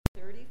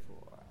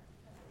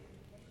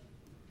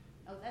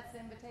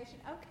invitation.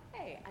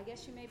 Okay, I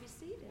guess you may be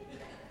seated.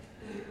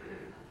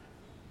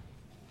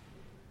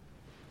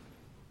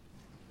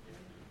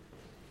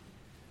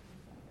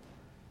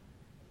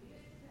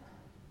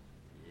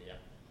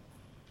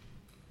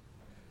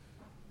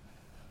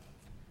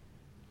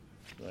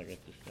 I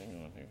get this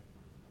thing on here.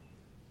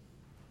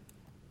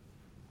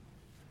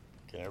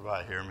 Can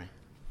everybody hear me?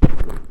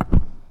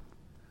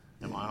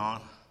 Am I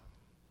on?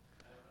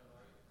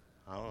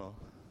 I don't know.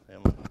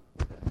 Am I?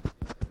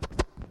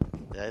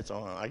 Yeah, it's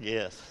on, I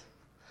guess.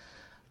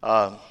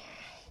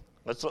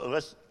 Let's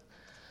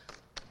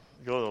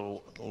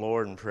go to the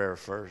Lord in prayer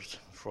first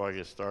before I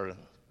get started.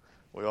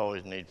 We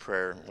always need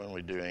prayer when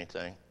we do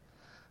anything,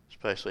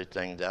 especially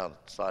things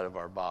outside of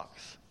our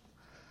box.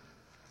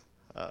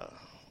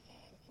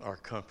 Our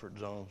comfort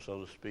zone,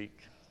 so to speak.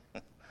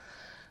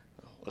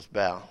 Let's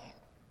bow.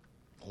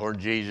 Lord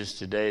Jesus,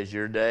 today is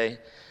your day,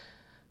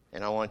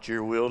 and I want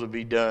your will to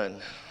be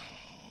done.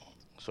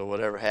 So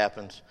whatever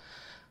happens,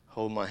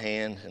 hold my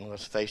hand and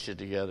let's face it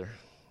together.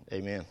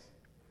 Amen.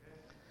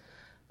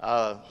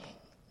 My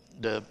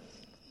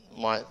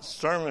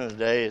sermon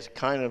today is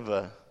kind of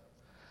a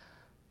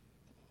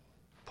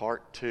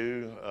part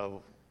 2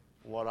 of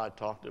what I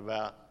talked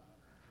about,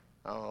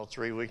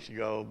 3 weeks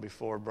ago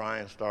before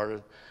Brian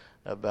started,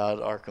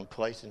 about our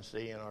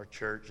complacency in our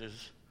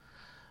churches.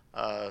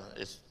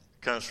 It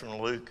comes from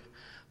Luke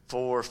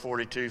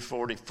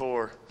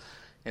 4:42-44,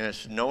 and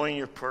it's knowing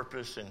your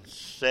purpose and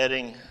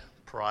setting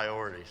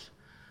priorities.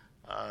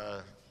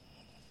 I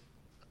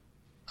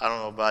don't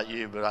know about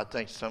you, but I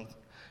think some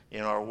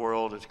in our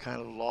world has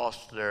kind of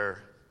lost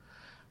their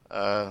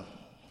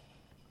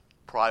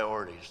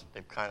priorities.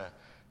 They've kind of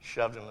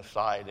shoved them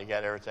aside. They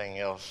got everything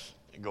else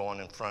going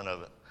in front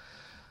of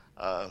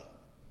it.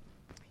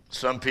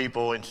 Some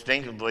people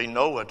instinctively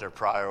know what their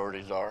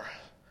priorities are.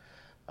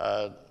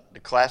 The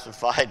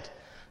classified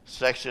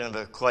section of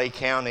the Clay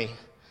County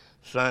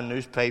Sun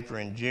newspaper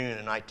in June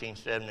of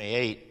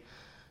 1978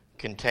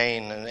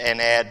 contained an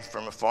ad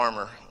from a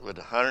farmer with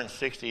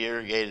 160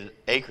 irrigated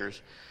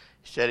acres.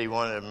 He said he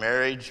wanted a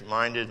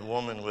marriage-minded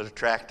woman with a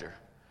tractor.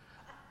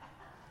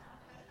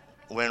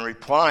 When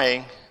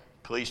replying,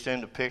 please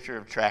send a picture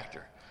of a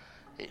tractor.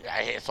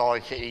 It's all,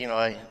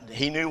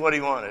 he knew what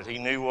he wanted. He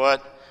knew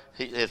what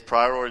his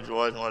priorities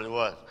was and what it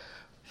was.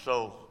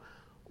 So,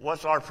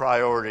 what's our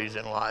priorities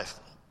in life?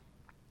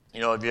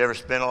 Have you ever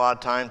spent a lot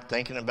of time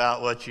thinking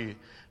about what you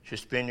should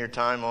spend your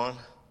time on?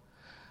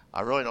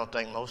 I really don't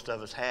think most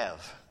of us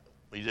have.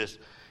 We just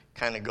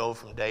kind of go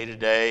from day to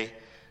day,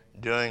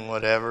 doing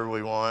whatever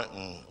we want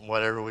and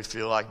whatever we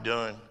feel like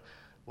doing,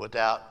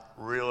 without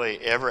really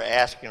ever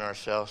asking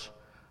ourselves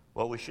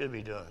what we should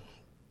be doing.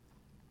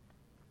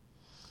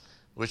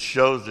 Which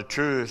shows the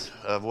truth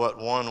of what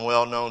one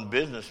well-known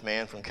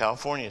businessman from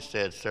California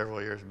said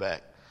several years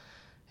back.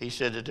 He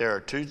said that there are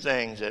 2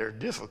 things that are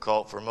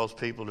difficult for most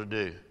people to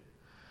do: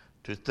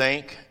 to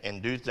think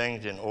and do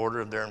things in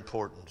order of their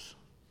importance.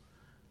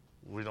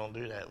 We don't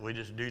do that. We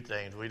just do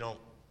things. We don't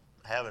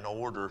have an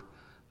order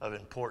of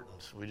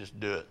importance. We just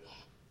do it.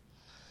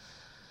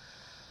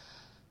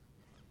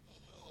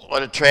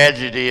 What a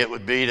tragedy it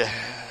would be to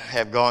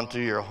have gone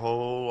through your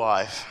whole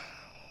life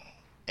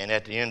and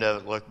at the end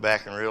of it look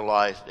back and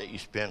realize that you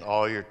spent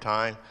all your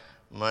time,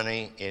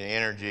 money, and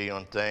energy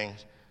on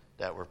things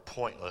that were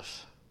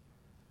pointless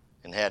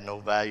and had no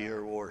value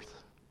or worth.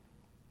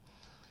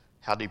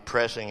 How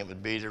depressing it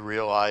would be to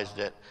realize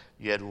that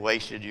you had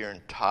wasted your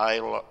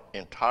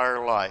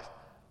entire life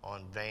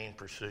on vain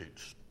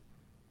pursuits.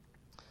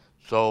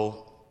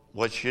 So,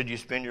 what should you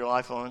spend your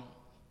life on?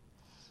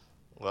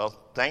 Well,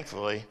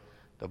 thankfully,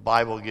 the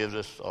Bible gives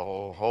us a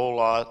whole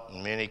lot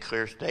and many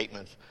clear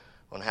statements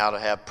on how to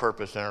have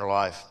purpose in our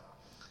life,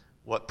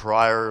 what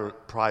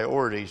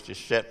priorities to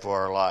set for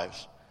our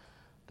lives.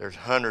 There's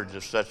hundreds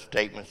of such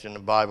statements in the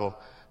Bible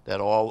that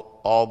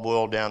all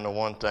boil down to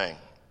one thing: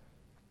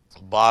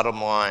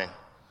 bottom line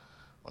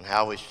on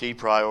how we see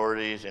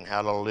priorities and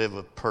how to live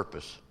with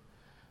purpose.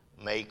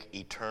 Make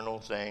eternal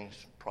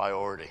things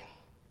priority.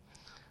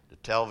 The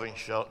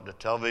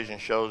television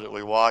shows that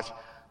we watch,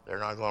 they're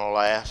not going to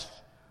last.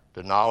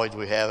 The knowledge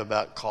we have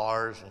about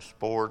cars and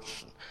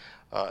sports,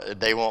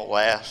 they won't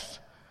last.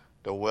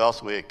 The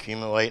wealth we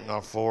accumulate in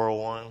our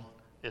 401,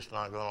 it's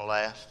not going to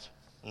last.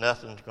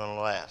 Nothing's going to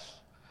last.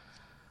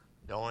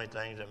 The only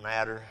things that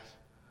matter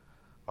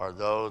are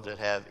those that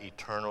have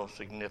eternal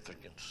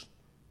significance.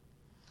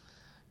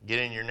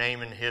 Getting your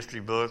name in the history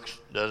books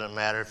doesn't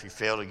matter if you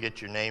fail to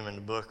get your name in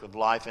the book of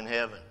life in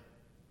heaven.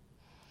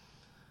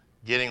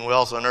 Getting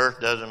wealth on earth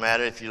doesn't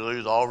matter if you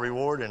lose all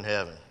reward in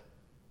heaven.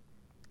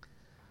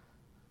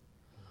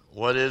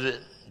 What is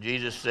it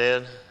Jesus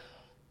said?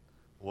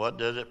 What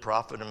does it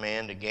profit a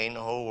man to gain the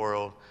whole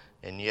world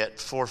and yet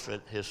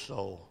forfeit his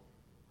soul?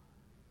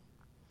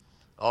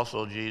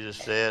 Also, Jesus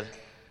said,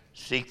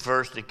 seek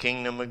first the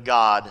kingdom of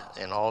God,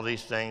 and all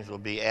these things will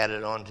be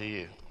added unto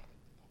you.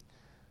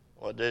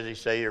 What does he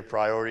say your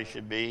priority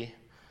should be?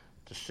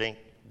 To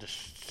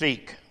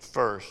seek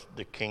first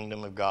the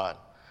kingdom of God,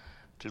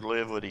 to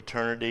live with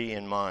eternity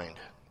in mind.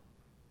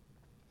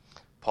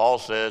 Paul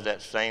says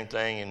that same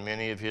thing in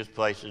many of his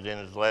places in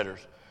his letters.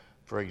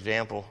 For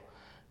example,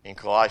 in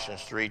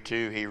Colossians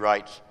 3:2, he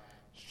writes,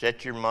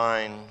 "Set your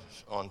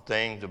minds on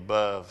things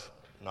above,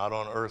 not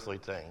on earthly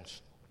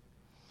things."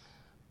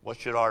 What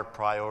should our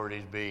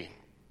priorities be?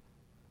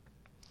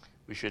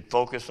 We should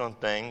focus on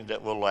things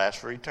that will last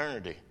for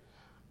eternity.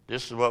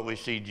 This is what we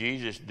see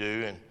Jesus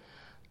do in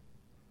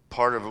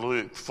part of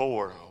Luke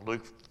 4.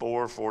 Luke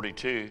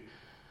 4:42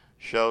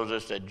 shows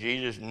us that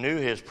Jesus knew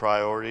his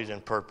priorities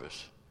and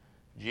purpose.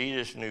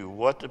 Jesus knew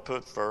what to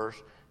put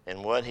first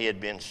and what he had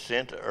been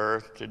sent to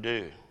earth to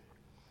do.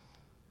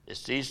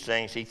 It's these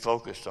things he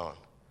focused on.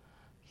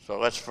 So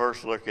let's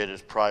first look at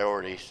his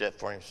priority he set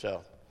for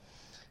himself.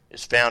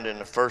 It's found in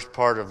the first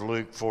part of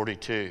Luke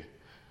 42.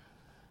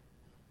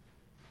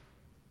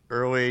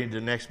 Early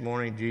the next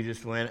morning,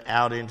 Jesus went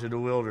out into the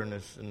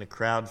wilderness, and the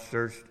crowd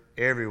searched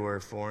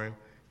everywhere for him.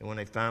 And when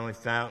they finally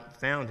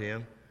found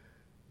him,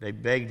 they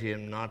begged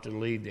him not to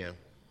leave them.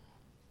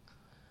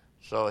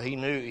 So he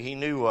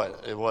knew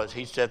what it was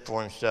he set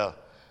for himself.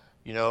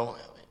 You know,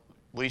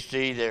 we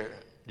see there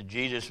that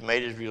Jesus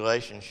made his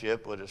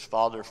relationship with his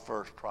Father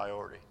first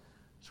priority.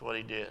 That's what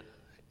he did.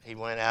 He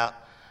went out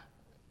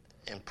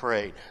and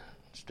prayed,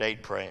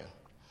 stayed praying.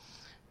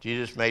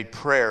 Jesus made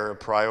prayer a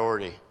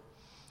priority.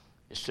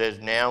 It says,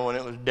 now when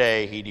it was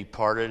day, he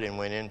departed and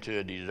went into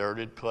a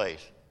deserted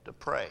place to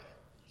pray.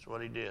 That's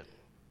what he did.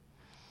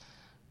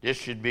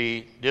 This would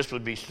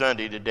be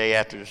Sunday, the day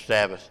after the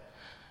Sabbath.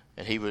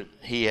 And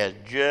he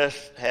had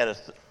just had a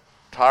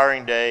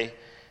tiring day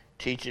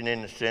teaching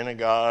in the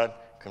synagogue,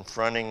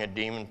 confronting a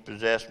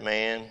demon-possessed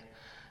man.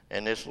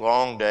 And this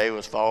long day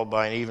was followed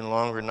by an even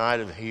longer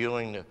night of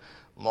healing the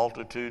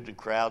multitudes of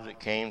crowds that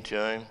came to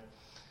him.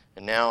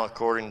 And now,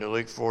 according to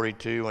Luke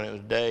 42, when it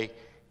was day,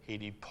 he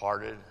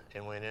departed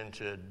and went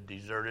into a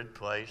deserted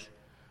place.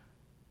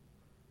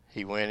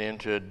 He went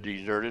into a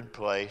deserted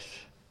place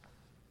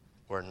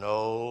where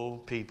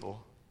no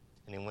people,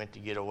 and he went to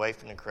get away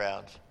from the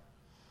crowds.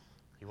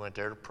 He went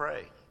there to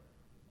pray.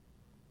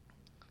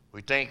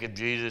 We think of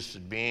Jesus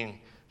as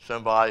being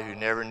somebody who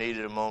never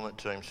needed a moment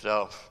to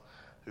himself,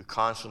 who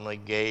constantly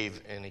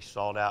gave and he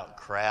sought out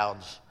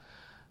crowds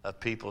of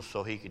people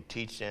so he could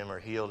teach them or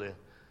heal them.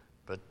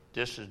 But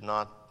this is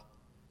not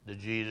the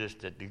Jesus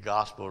that the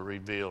gospel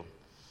revealed.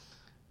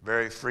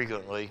 Very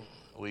frequently,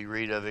 we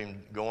read of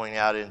him going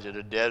out into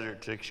the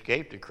desert to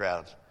escape the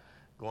crowds,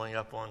 going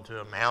up onto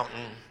a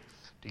mountain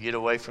to get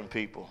away from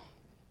people,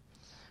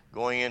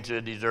 going into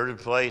a deserted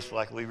place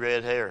like we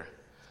read here.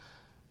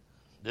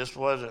 This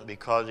wasn't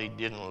because he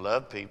didn't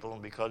love people,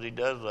 because he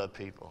does love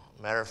people.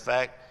 Matter of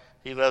fact,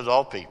 he loves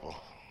all people.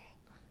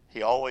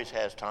 He always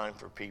has time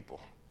for people.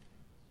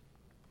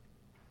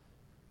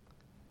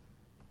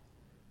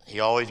 He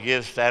always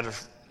gives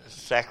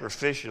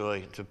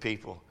sacrificially to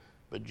people.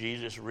 But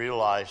Jesus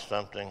realized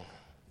something.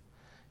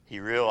 He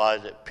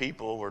realized that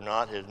people were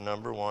not his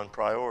number one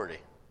priority.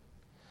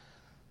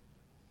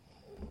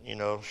 You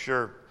know,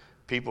 sure,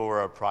 people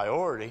were a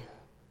priority,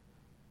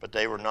 but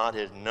they were not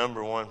his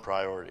number one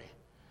priority.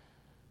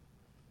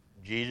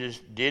 Jesus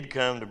did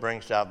come to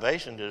bring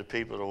salvation to the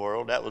people of the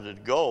world. That was his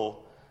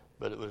goal,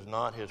 but it was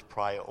not his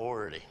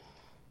priority.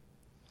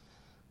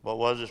 What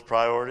was his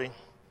priority?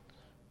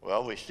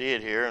 Well, we see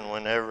it here, and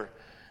whenever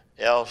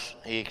else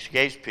he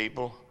escapes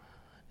people,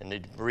 and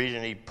the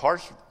reason he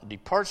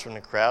departs from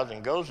the crowds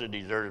and goes to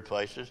deserted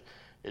places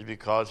is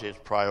because his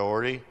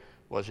priority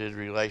was his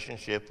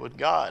relationship with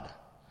God.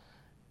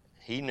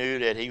 He knew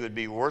that he would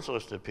be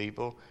worthless to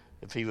people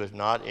if he was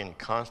not in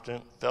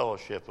constant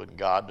fellowship with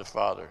God the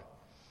Father.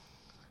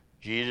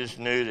 Jesus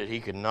knew that he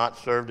could not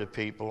serve the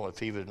people if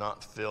he was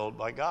not filled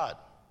by God.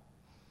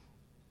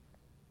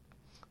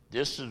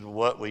 This is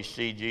what we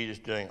see Jesus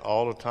doing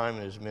all the time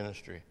in his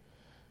ministry.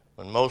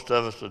 When most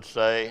of us would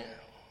say,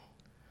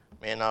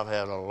 man, I've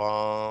had a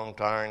long,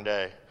 tiring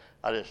day.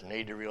 I just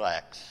need to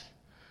relax.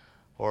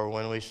 Or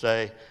when we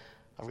say,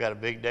 I've got a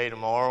big day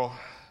tomorrow.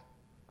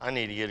 I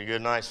need to get a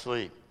good night's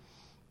sleep.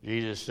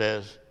 Jesus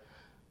says,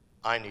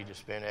 I need to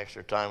spend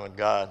extra time with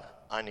God.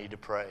 I need to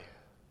pray.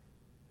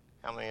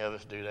 How many of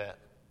us do that?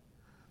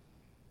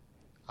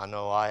 I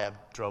know I have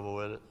trouble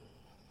with it.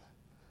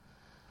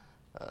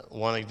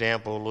 One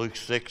example, Luke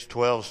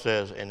 6:12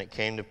 says, and it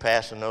came to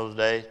pass in those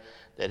days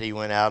that he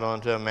went out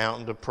onto a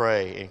mountain to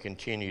pray and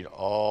continued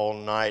all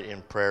night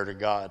in prayer to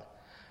God.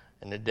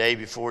 And the day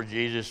before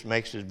Jesus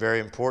makes his very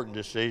important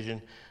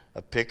decision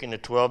of picking the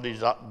 12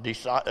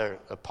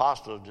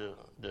 apostles,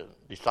 the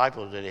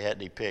disciples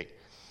that he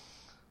picked,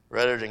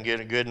 rather than get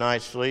a good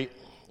night's sleep,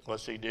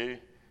 what's he do?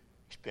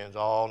 He spends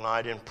all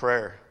night in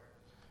prayer.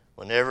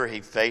 Whenever he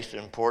faced an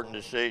important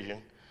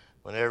decision,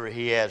 whenever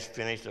he has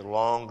finished a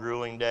long,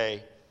 grueling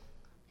day,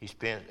 he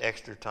spends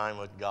extra time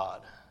with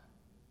God.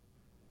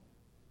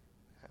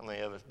 How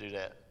many of us do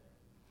that?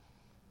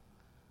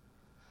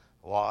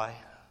 Why?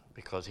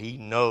 Because he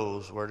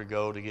knows where to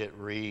go to get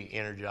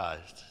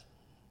re-energized.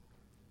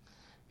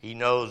 He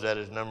knows that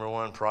his number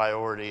one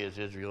priority is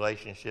his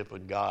relationship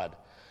with God.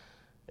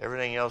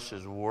 Everything else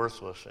is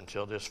worthless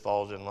until this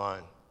falls in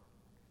line.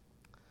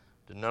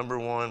 The number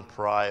one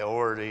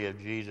priority of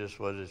Jesus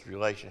was his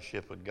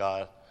relationship with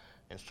God.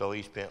 And so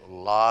he spent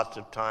lots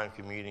of time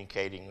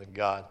communicating with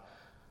God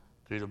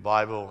through the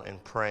Bible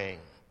and praying.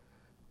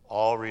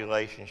 All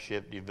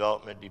relationship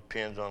development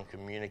depends on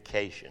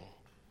communication.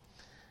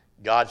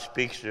 God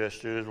speaks to us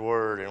through his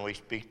word, and we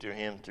speak to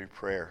him through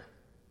prayer.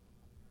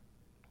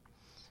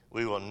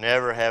 We will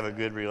never have a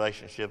good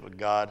relationship with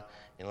God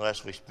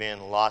unless we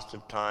spend lots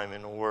of time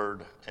in the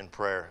word and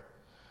prayer.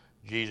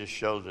 Jesus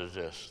shows us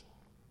this.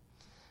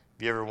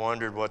 Have you ever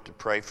wondered what to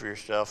pray for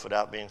yourself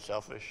without being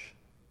selfish?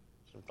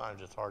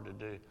 Sometimes it's hard to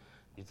do.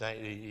 You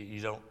think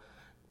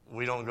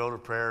we don't go to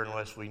prayer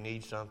unless we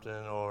need something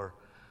or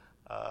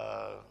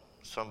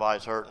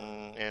somebody's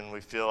hurting and we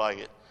feel like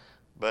it.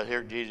 But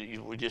here, Jesus,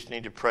 we just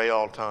need to pray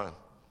all the time.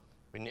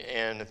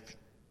 And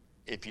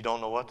if you don't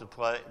know what to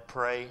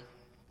pray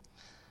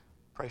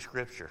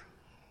Scripture.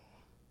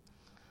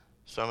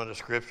 Some of the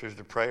scriptures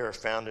to pray are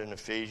found in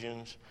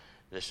Ephesians.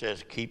 That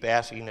says, keep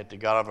asking that the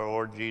God of our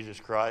Lord Jesus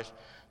Christ,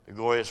 the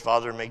glorious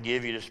Father, may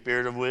give you the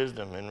spirit of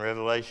wisdom and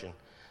revelation,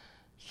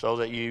 so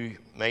that you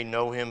may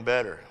know him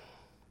better.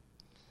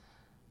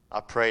 I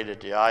pray that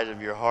the eyes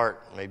of your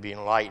heart may be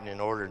enlightened in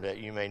order that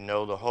you may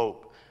know the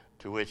hope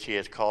to which he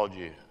has called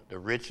you, the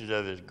riches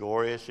of his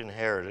glorious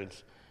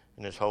inheritance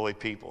in his holy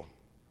people.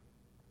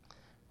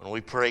 When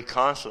we pray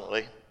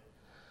constantly,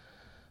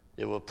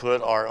 it will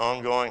put our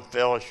ongoing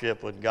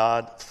fellowship with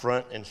God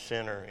front and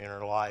center in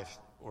our life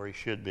where he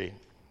should be.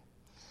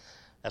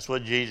 That's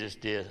what Jesus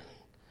did.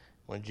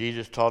 When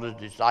Jesus taught his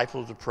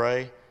disciples to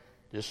pray,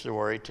 this is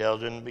where he tells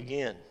them to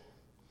begin.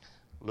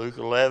 Luke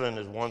 11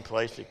 is one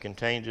place that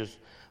contains this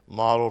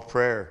model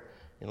prayer.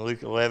 In Luke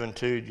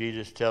 11:2,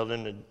 Jesus tells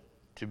them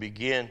to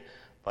begin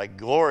by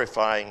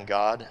glorifying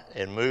God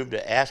and move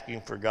to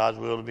asking for God's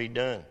will to be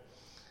done.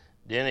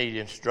 Then he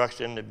instructs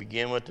them to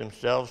begin with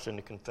themselves in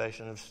the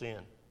confession of sin.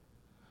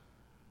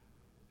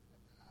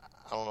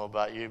 I don't know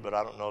about you, but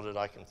I don't know that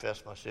I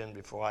confess my sin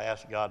before I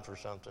ask God for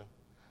something.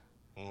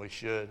 And we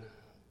should,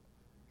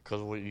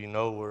 because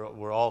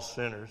we're all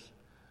sinners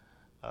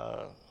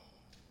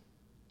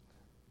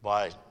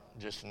by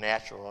just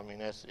natural. I mean,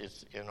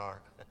 it's in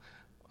our,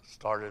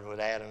 started with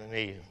Adam and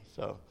Eve.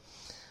 So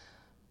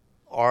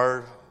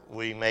are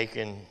we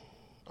making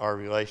our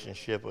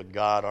relationship with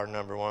God our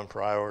number one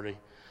priority,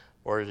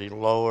 or is he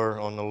lower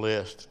on the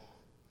list?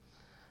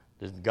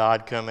 Does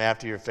God come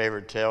after your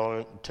favorite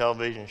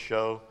television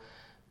show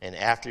and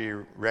after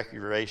your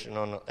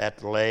recreation at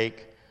the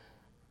lake,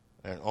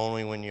 and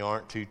only when you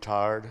aren't too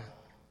tired?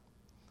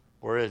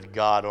 Where is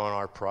God on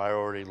our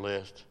priority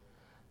list?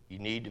 You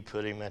need to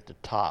put him at the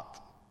top.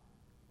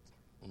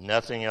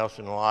 Nothing else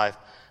in life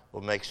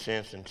will make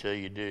sense until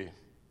you do.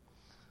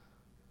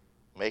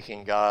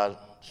 Making God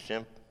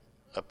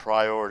a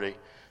priority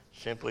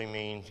simply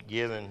means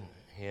giving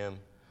him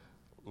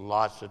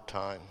lots of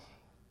time.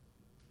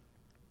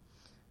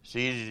 It's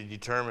easy to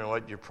determine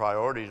what your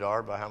priorities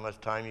are by how much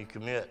time you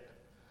commit.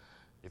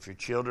 If your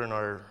children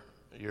are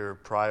your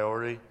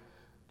priority,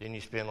 then you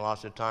spend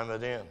lots of time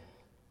with them.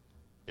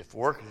 If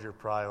work is your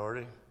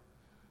priority,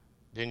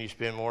 then you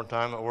spend more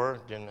time at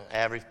work than the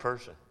average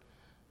person.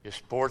 If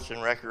sports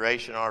and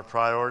recreation are a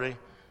priority,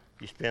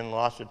 you spend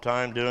lots of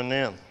time doing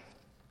them.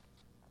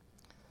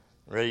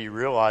 Whether you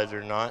realize it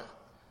or not,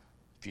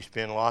 if you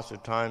spend lots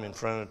of time in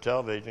front of the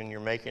television, you're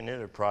making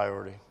it a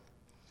priority.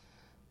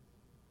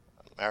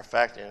 Matter of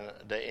fact,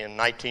 in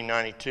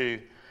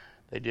 1992,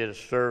 they did a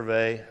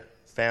survey,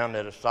 found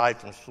that aside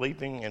from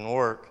sleeping and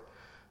work,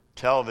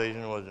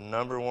 television was the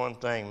number one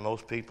thing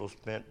most people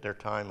spent their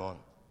time on.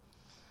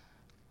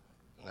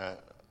 Now,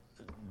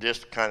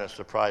 this kind of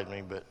surprised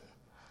me, but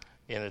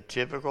in a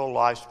typical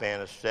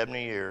lifespan of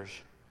 70 years,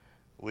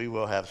 we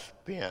will have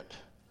spent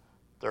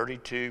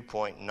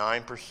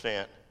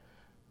 32.9%,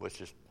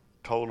 which is a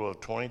total of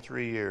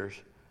 23 years,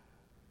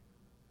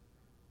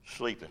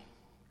 sleeping.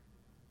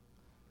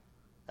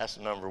 That's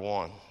number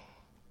one.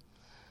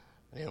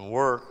 And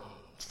work,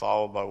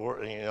 followed by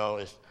work,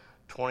 is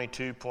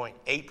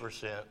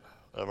 22.8%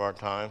 of our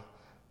time,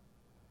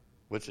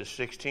 which is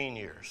 16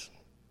 years.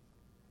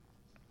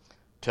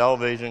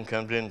 Television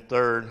comes in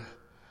third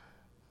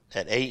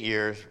at 8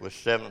 years with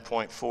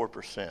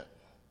 7.4%,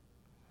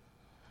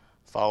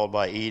 followed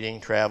by eating,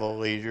 travel,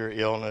 leisure,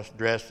 illness,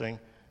 dressing,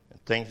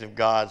 and things of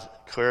God's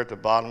clear at the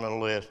bottom of the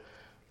list,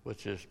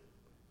 which is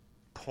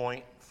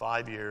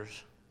 0.5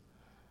 years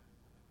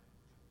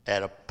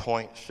at a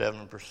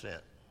 0.7%.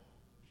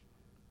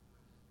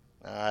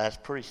 That's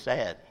pretty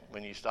sad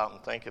when you stop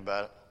and think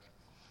about it.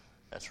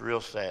 That's real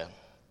sad.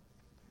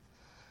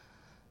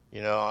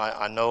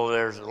 I know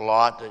there's a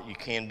lot that you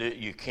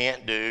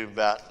can't do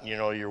about,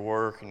 your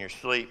work and your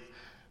sleep,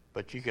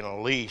 but you can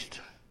at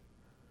least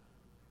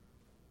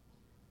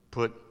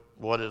put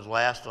what is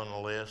last on the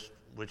list,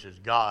 which is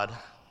God.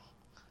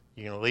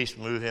 You can at least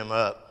move him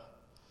up.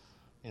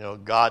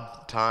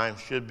 God time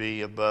should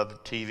be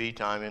above TV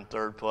time in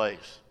third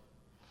place.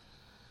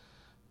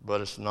 But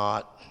it's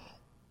not.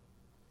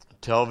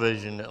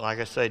 Television, like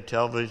I say,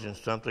 television is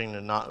something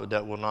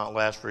that will not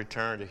last for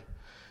eternity.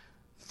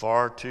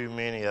 far too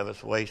many of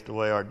us waste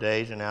away our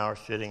days and hours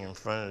sitting in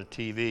front of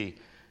the TV.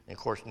 And of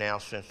course, now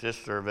since this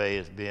survey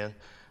has been,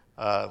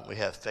 we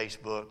have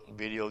Facebook,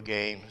 video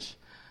games,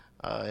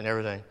 and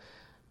everything.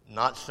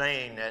 Not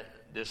saying that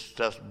this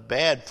stuff's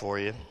bad for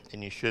you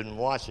and you shouldn't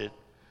watch it,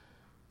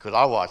 because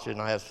I watch it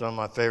and I have some of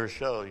my favorite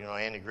shows. You know,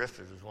 Andy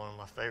Griffith is one of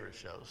my favorite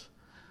shows.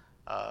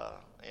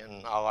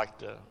 And I like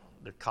the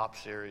cop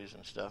series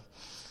and stuff.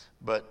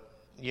 But,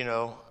 you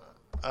know,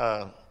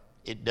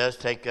 it does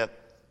take up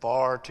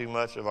far too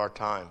much of our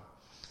time.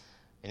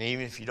 And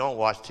even if you don't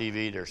watch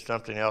TV, there's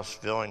something else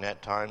filling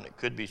that time that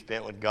could be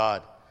spent with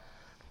God.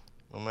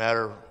 No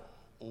matter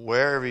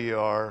wherever you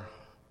are,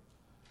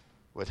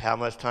 with how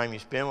much time you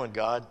spend with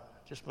God,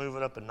 just move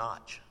it up a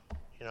notch.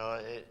 You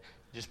know,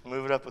 just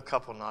move it up a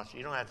couple notches.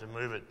 You don't have to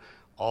move it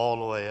all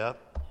the way up.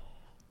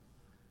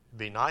 It'd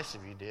be nice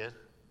if you did.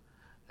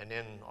 And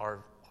then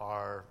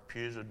our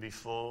pews would be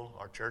full,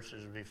 our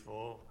churches would be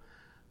full,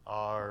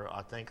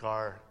 I think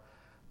our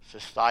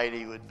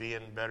society would be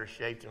in better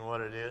shape than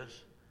what it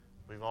is.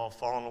 We've all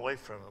fallen away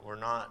from it.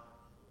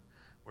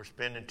 We're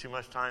spending too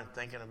much time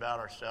thinking about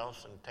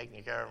ourselves and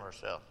taking care of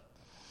ourselves.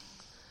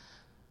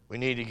 We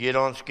need to get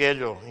on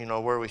schedule, you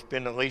know, where we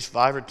spend at least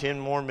 5 or 10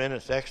 more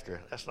minutes extra.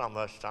 That's not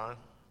much time.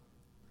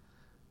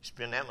 You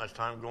spend that much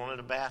time going to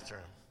the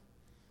bathroom.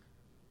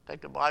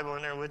 Take the Bible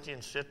in there with you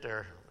and sit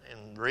there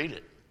and read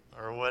it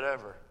or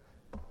whatever.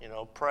 You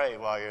know, pray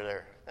while you're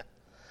there.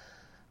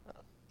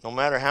 No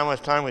matter how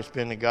much time we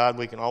spend to God,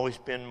 we can always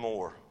spend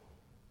more.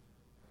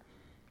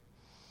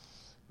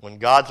 When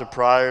God's a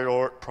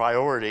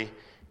priority,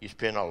 you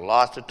spend a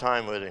lot of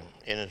time with Him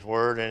in His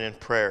Word and in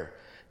prayer.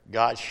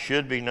 God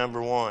should be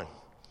number one.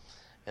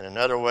 And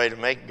another way to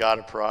make God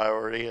a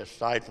priority,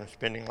 aside from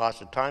spending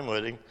lots of time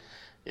with Him,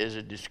 is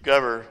to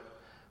discover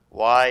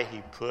why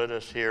He put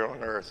us here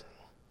on earth,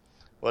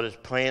 what His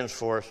plans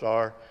for us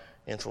are,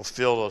 and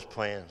fulfill those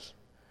plans.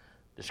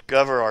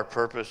 Discover our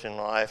purpose in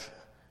life,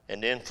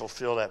 and then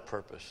fulfill that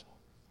purpose.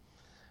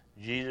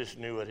 Jesus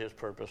knew what His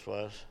purpose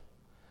was.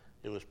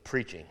 It was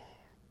preaching.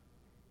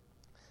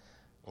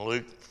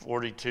 Luke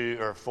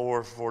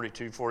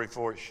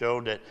 4:42-44, it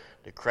showed that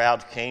the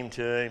crowds came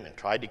to Him and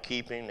tried to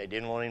keep Him. They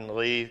didn't want Him to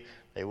leave.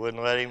 They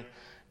wouldn't let Him.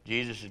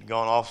 Jesus had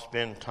gone off to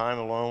spend time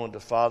alone with the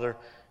Father,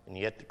 and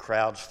yet the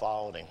crowds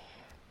followed Him.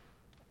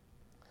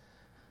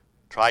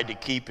 Tried to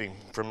keep Him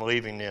from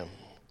leaving them.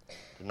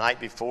 The night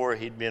before,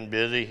 He'd been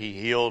busy. He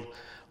healed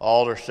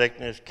all their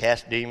sickness,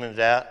 cast demons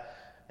out,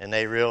 and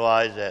they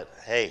realized that,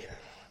 hey,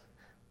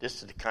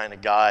 this is the kind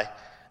of guy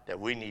that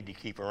we need to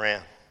keep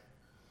around.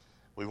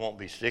 We won't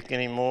be sick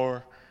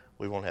anymore.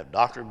 We won't have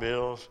doctor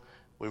bills.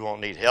 We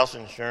won't need health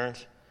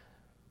insurance.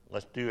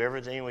 Let's do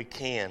everything we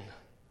can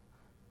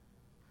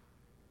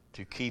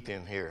to keep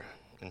Him here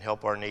and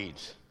help our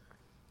needs.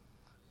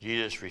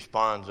 Jesus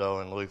responds,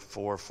 though, in Luke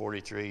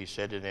 4:43, He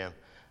said to them,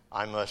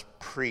 I must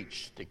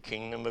preach the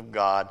kingdom of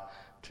God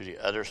to the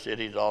other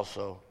cities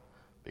also,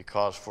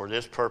 because for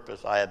this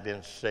purpose I have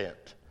been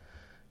sent.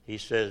 He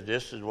says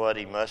this is what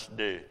He must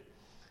do.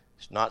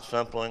 It's not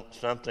something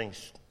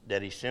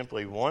that He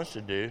simply wants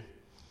to do.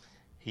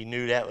 He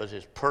knew that was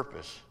His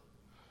purpose,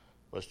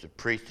 was to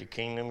preach the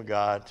kingdom of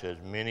God to as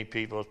many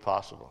people as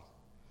possible.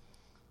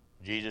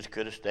 Jesus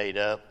could have stayed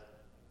up,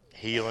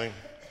 healing,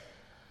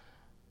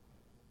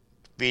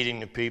 feeding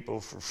the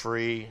people for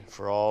free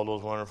for all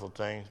those wonderful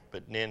things,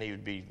 but then He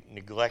would be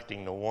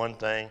neglecting the one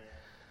thing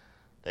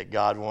that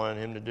God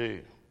wanted Him to do,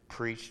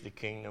 preach the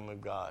kingdom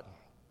of God.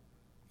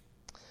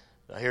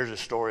 Now here's a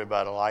story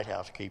about a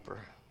lighthouse keeper.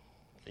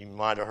 You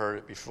might have heard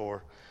it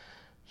before.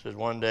 It says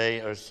one day,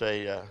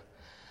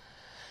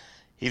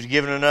 he was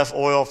given enough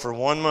oil for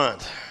 1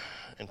 month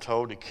and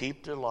told to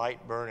keep the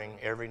light burning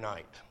every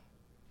night.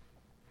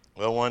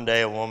 Well, one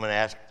day a woman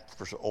asked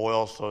for some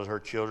oil so that her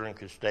children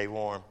could stay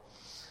warm.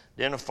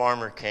 Then a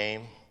farmer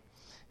came.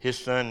 His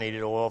son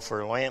needed oil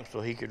for a lamp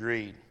so he could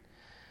read.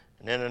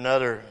 And then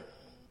another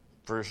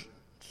person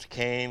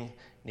came,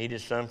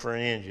 needed some for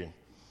an engine.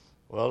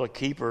 Well, the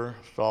keeper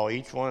saw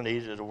each one of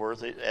these as a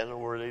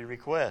worthy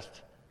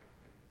request.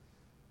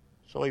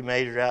 So he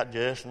measured out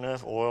just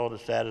enough oil to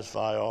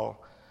satisfy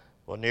all.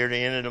 Well, near the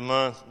end of the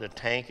month, the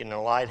tank in the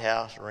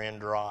lighthouse ran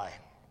dry.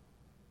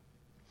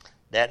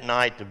 That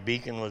night, the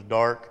beacon was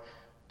dark.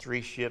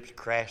 3 ships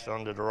crashed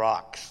onto the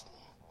rocks,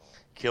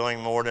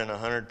 killing more than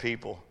 100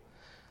 people.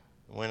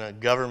 When a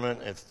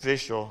government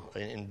official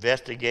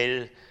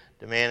investigated,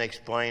 the man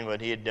explained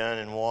what he had done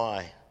and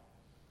why.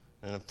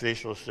 An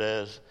official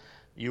says,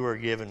 you were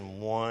given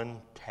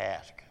one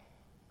task,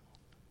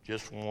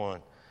 just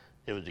one.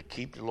 It was to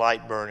keep the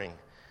light burning.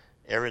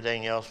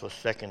 Everything else was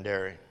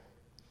secondary.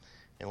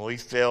 And when we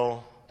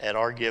fail at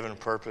our given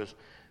purpose,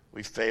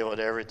 we fail at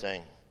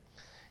everything.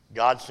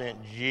 God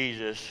sent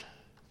Jesus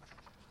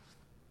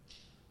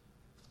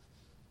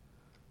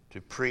to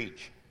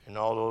preach. And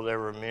although there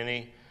were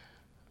many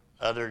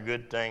other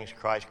good things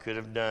Christ could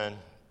have done,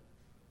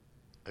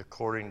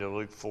 according to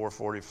Luke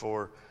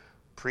 4:44,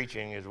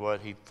 preaching is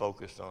what He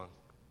focused on.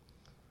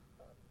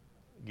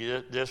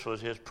 This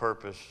was His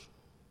purpose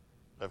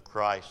of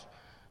Christ,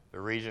 the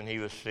reason he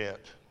was sent,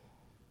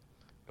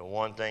 the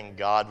one thing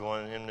God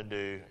wanted him to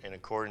do, and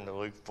according to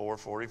Luke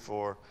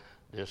 4:44,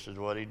 this is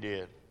what he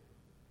did.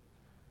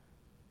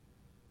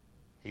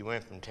 He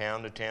went from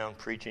town to town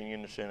preaching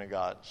in the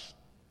synagogues.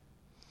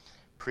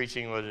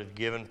 Preaching was his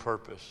given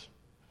purpose.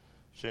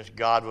 Since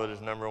God was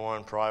his number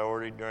one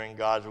priority, doing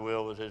God's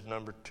will was his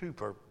number two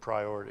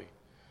priority.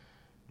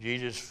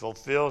 Jesus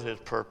fulfilled his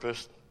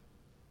purpose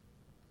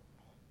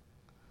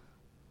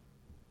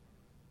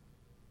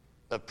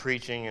of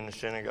preaching in the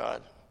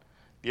synagogue.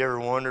 Have you ever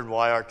wondered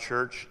why our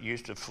church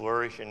used to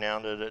flourish and now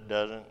that it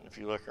doesn't, if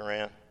you look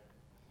around?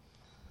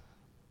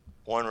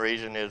 One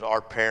reason is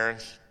our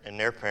parents and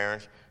their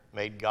parents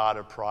made God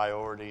a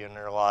priority in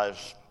their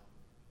lives.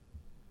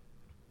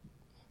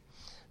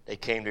 They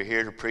came to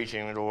hear the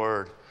preaching of the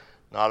Word,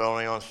 not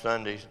only on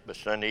Sundays, but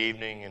Sunday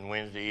evening and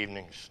Wednesday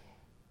evenings.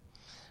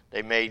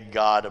 They made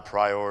God a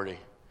priority.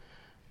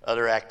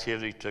 Other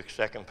activity took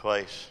second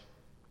place.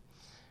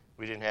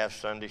 We didn't have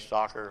Sunday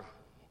soccer.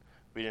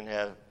 We didn't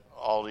have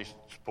all these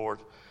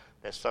sports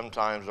that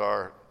sometimes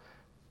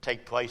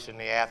take place in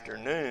the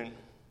afternoon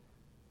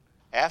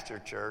after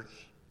church,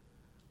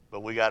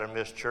 but we got to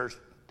miss church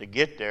to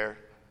get there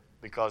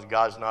because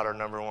God's not our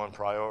number one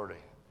priority.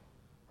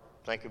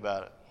 Think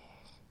about it.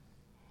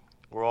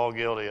 We're all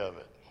guilty of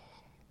it.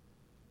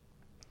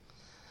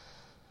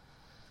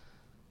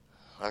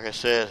 Like I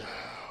said,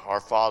 our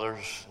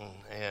fathers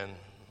and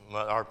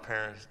our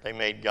parents, they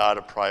made God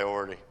a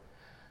priority.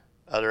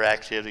 Other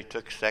activity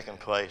took second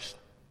place.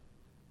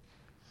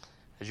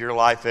 Has your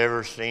life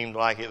ever seemed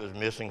like it was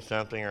missing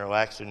something or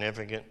lacked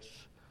significance?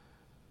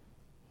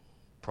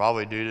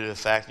 Probably due to the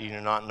fact that you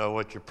do not know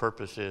what your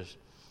purpose is.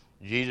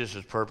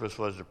 Jesus' purpose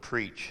was to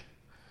preach.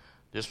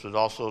 This was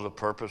also the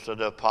purpose of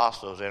the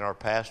apostles and our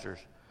pastors.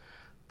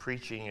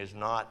 Preaching is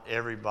not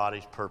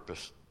everybody's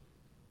purpose.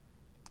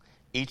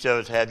 Each of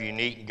us have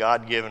unique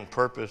God-given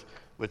purpose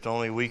which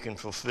only we can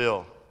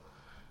fulfill.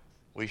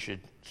 We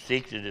should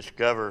seek to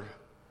discover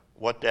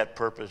what that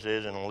purpose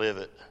is and live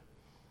it.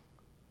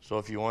 So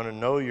if you want to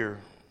know your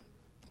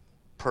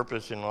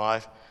purpose in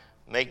life,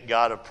 make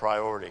God a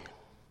priority.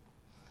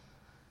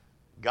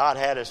 God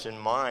had us in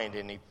mind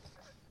and he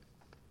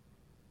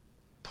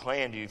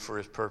planned you for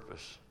his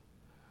purpose.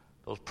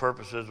 Those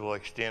purposes will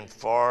extend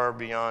far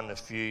beyond the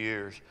few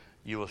years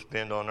you will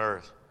spend on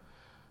earth.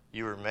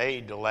 You were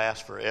made to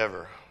last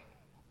forever.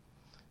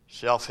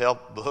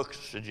 Self-help books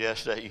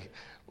suggest that you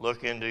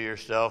look into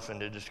yourself and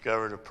to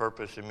discover the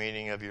purpose and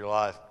meaning of your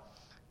life.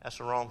 That's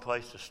the wrong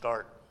place to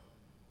start.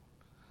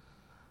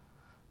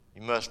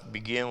 You must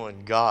begin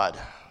with God,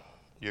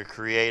 your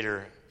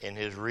Creator, and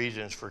his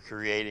reasons for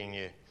creating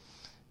you.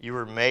 You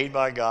were made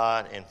by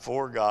God and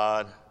for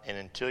God, and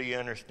until you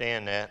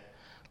understand that,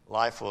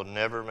 life will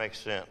never make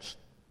sense.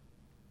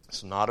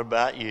 It's not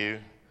about you.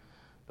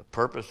 The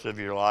purpose of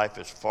your life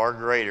is far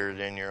greater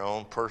than your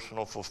own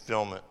personal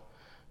fulfillment,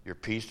 your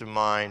peace of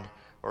mind,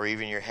 or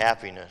even your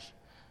happiness.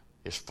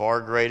 It's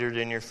far greater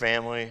than your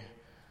family,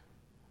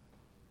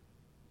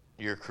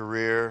 your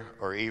career,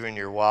 or even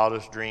your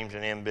wildest dreams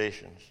and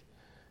ambitions.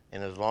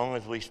 And as long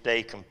as we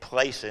stay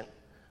complacent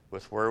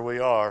with where we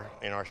are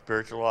in our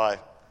spiritual life,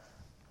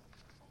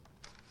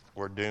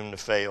 we're doomed to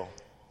fail.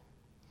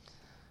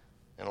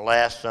 And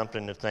last,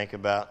 something to think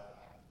about.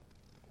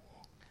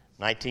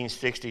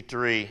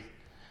 1963,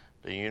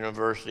 the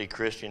University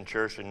Christian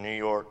Church in New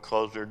York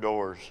closed their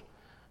doors,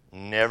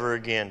 never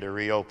again to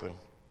reopen,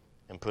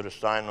 and put a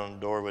sign on the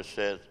door which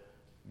says,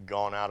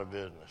 "Gone out of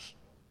business."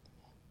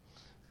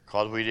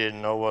 Because we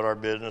didn't know what our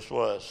business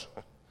was.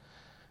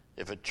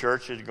 If a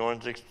church is going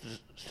to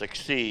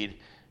succeed,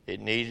 it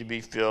needs to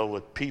be filled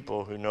with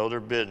people who know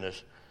their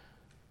business,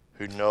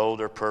 who know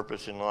their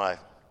purpose in life.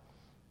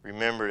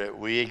 Remember that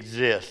we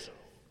exist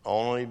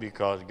only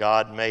because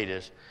God made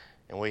us,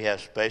 and we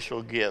have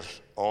special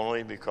gifts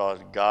only because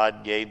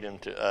God gave them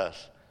to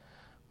us.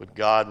 With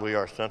God, we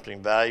are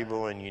something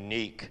valuable and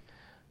unique.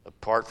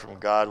 Apart from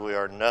God, we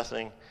are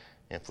nothing.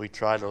 And if we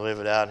try to live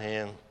without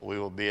him, we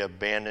will be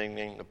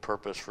abandoning the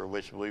purpose for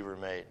which we were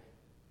made.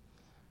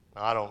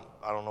 Now, I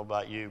don't know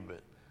about you,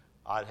 but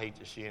I'd hate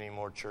to see any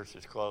more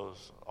churches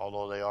close,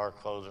 although they are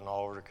closing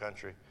all over the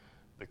country,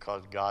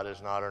 because God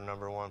is not our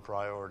number one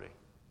priority.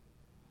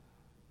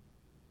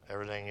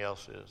 Everything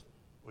else is.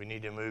 We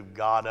need to move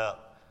God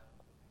up.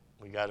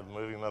 We got to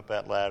move him up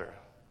that ladder.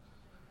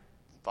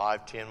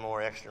 5, 10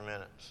 more extra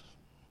minutes,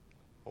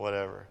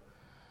 whatever.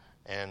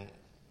 And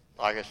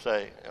like I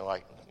say,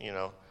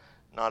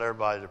 not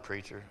everybody's a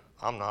preacher.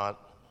 I'm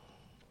not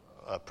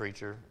a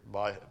preacher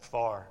by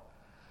far.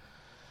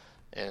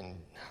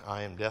 And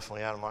I am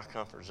definitely out of my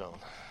comfort zone.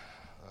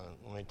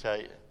 Let me tell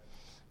you.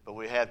 But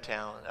we have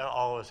talent. I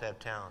always have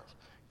talents.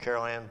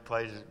 Carol Ann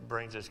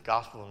brings us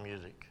gospel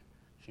music.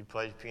 She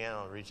plays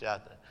piano and reaches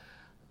out to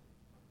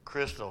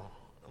Crystal.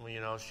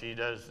 She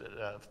does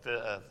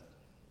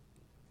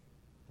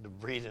the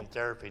breathing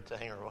therapy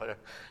thing or whatever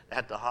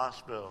at the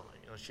hospital.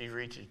 She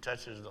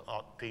touches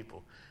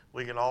people.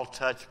 We can all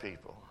touch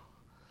people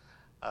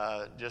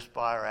just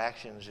by our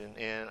actions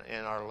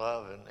and our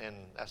love,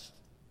 and that's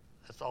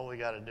all we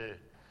got to do.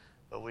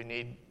 But we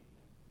need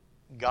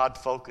God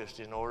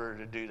focused in order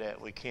to do that.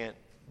 We can't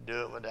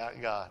do it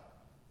without God.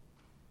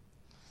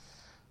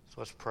 So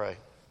let's pray.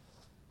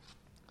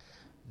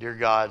 Dear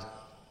God,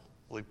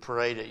 we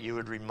pray that you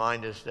would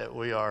remind us that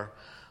we are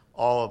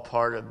all a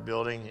part of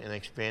building and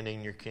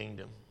expanding your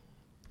kingdom.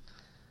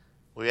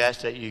 We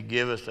ask that you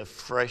give us a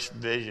fresh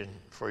vision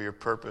for your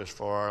purpose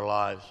for our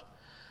lives.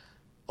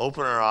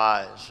 Open our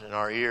eyes and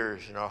our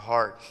ears and our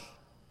hearts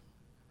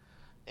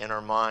and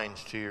our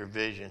minds to your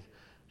vision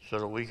so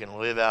that we can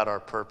live out our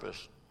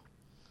purpose.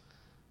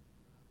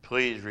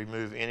 Please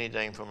remove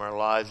anything from our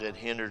lives that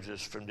hinders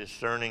us from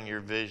discerning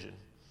your vision.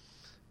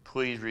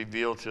 Please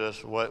reveal to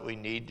us what we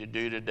need to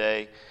do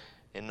today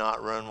and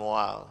not run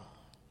wild,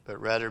 but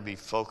rather be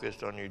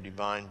focused on your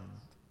divine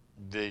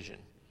vision.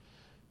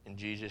 In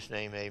Jesus'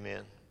 name,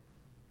 amen.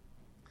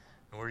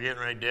 And we're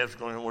getting ready,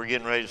 we're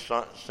getting ready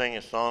to sing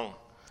a song,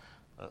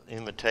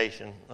 invitation.